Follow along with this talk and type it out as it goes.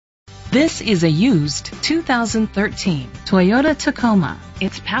This is a used 2013 Toyota Tacoma.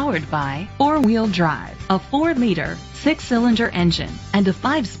 It's powered by four-wheel drive, a 4-liter, 6-cylinder engine, and a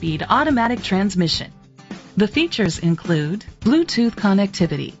 5-speed automatic transmission. The features include Bluetooth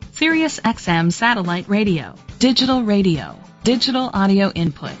connectivity, Sirius XM satellite radio, digital audio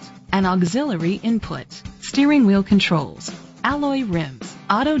input, an auxiliary input, steering wheel controls, alloy rims,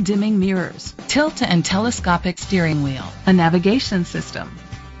 auto-dimming mirrors, tilt and telescopic steering wheel, a navigation system.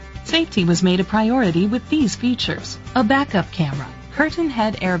 Safety was made a priority with these features: a backup camera, curtain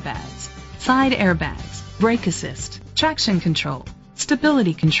head airbags, side airbags, brake assist, traction control,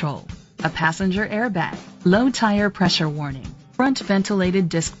 stability control, a passenger airbag, low tire pressure warning, front ventilated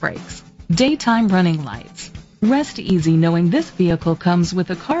disc brakes, daytime running lights. Rest easy knowing this vehicle comes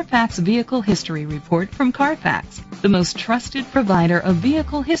with a Carfax Vehicle History Report from Carfax, the most trusted provider of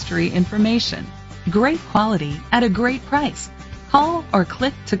vehicle history information. Great quality at a great price. Call or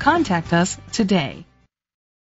click to contact us today.